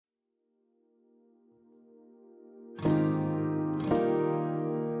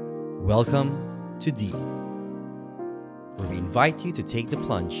Welcome to Deep, where we invite you to take the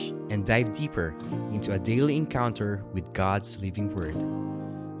plunge and dive deeper into a daily encounter with God's living Word.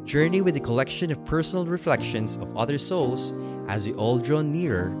 Journey with a collection of personal reflections of other souls as we all draw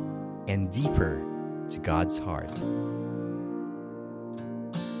nearer and deeper to God's heart.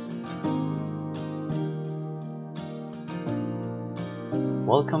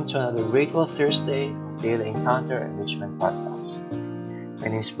 Welcome to another Grateful Thursday of Daily Encounter Enrichment Podcast. My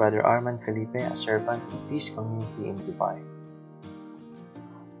name is Brother Arman Felipe, a servant of Peace Community in Dubai.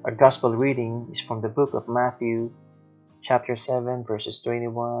 Our Gospel reading is from the book of Matthew, chapter 7, verses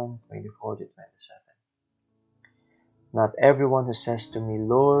 21, 24 to 27. Not everyone who says to me,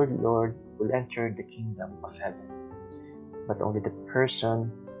 Lord, Lord, will enter the kingdom of heaven, but only the person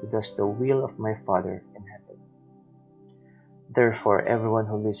who does the will of my Father in heaven. Therefore, everyone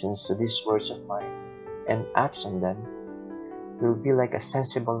who listens to these words of mine and acts on them will be like a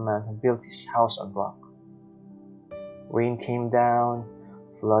sensible man who built his house on rock. Rain came down,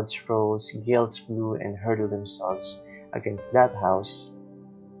 floods rose, gales blew and hurled themselves against that house,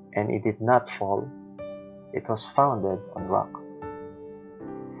 and it did not fall. It was founded on rock.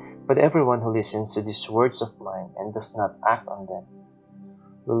 But everyone who listens to these words of mine and does not act on them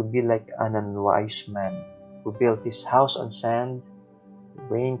will be like an unwise man who built his house on sand.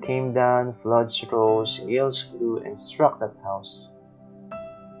 Rain came down, floods rose, gales blew and struck that house,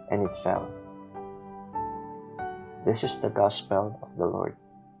 and it fell. This is the gospel of the Lord.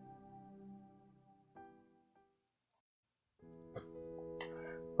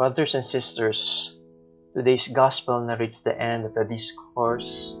 Brothers and sisters, today's gospel narrates the end of the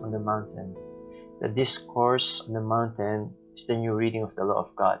discourse on the mountain. The discourse on the mountain is the new reading of the law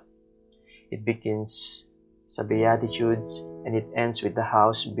of God. It begins sa Beatitudes and it ends with the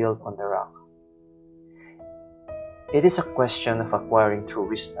house built on the rock. It is a question of acquiring true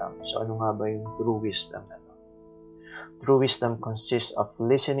wisdom. So ano nga ba yung true wisdom na to? True wisdom consists of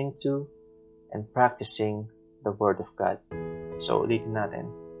listening to and practicing the Word of God. So ulitin natin.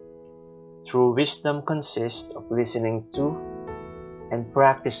 True wisdom consists of listening to and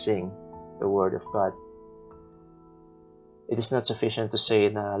practicing the Word of God. It is not sufficient to say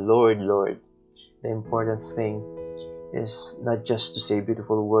na, Lord, Lord. The important thing is not just to say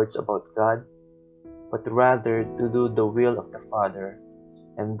beautiful words about God, but rather to do the will of the Father,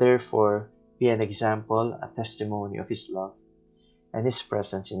 and therefore be an example, a testimony of His love and His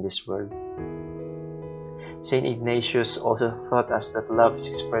presence in this world. Saint Ignatius also taught us that love is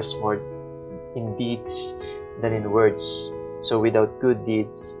expressed more in deeds than in words. So without good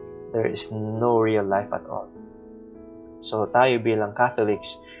deeds, there is no real life at all. So tayo bilang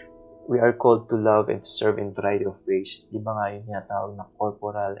Catholics, we are called to love and to serve in a variety of ways. Di ba nga yun tinatawag na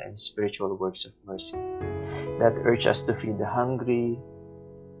corporal and spiritual works of mercy that urge us to feed the hungry,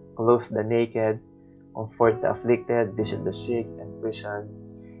 clothe the naked, comfort the afflicted, visit the sick and prison,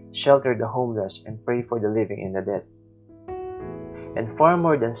 shelter the homeless, and pray for the living and the dead. And far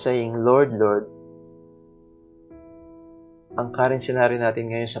more than saying, Lord, Lord, ang current scenario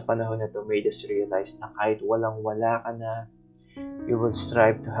natin ngayon sa panahon na to made us realize na kahit walang-wala ka na, we will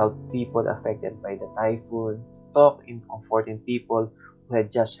strive to help people affected by the typhoon, to talk in comforting people who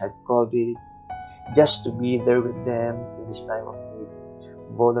had just had COVID, just to be there with them in this time of need.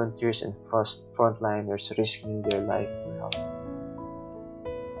 Volunteers and frontliners risking their life to help.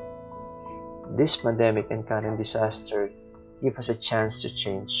 This pandemic and current disaster give us a chance to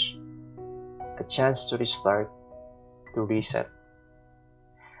change, a chance to restart, to reset.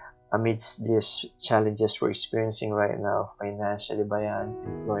 Amidst these challenges we're experiencing right now, financially ba yan,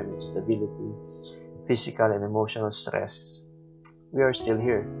 employment stability, physical and emotional stress, we are still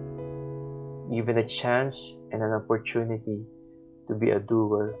here, given a chance and an opportunity to be a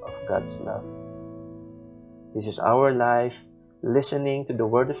doer of God's love. This is our life, listening to the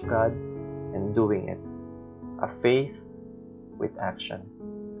Word of God and doing it, a faith with action.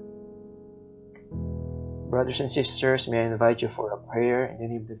 Brothers and sisters, may I invite you for a prayer in the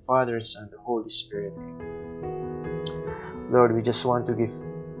name of the Father, Son, and the Holy Spirit. Lord, we just want to give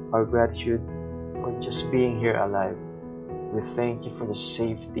our gratitude for just being here alive. We thank you for the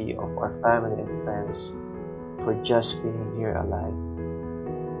safety of our family and friends, for just being here alive.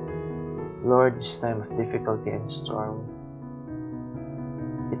 Lord, this time of difficulty and storm,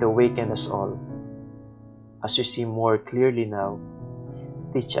 it awakened us all. As we see more clearly now,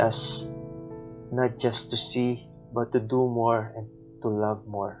 teach us not just to see, but to do more and to love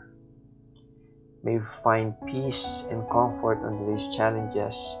more. May we find peace and comfort under these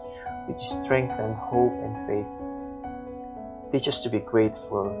challenges, which strengthen hope and faith. Teach us to be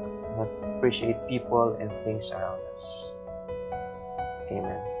grateful and appreciate people and things around us.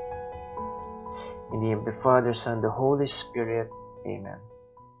 Amen. In the name of the Father, Son, the Holy Spirit. Amen.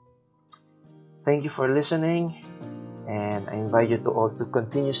 Thank you for listening, and I invite you to all to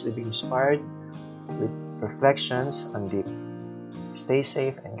continuously be inspired with reflections on deep. Stay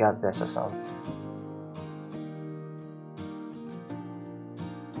safe and God bless us all.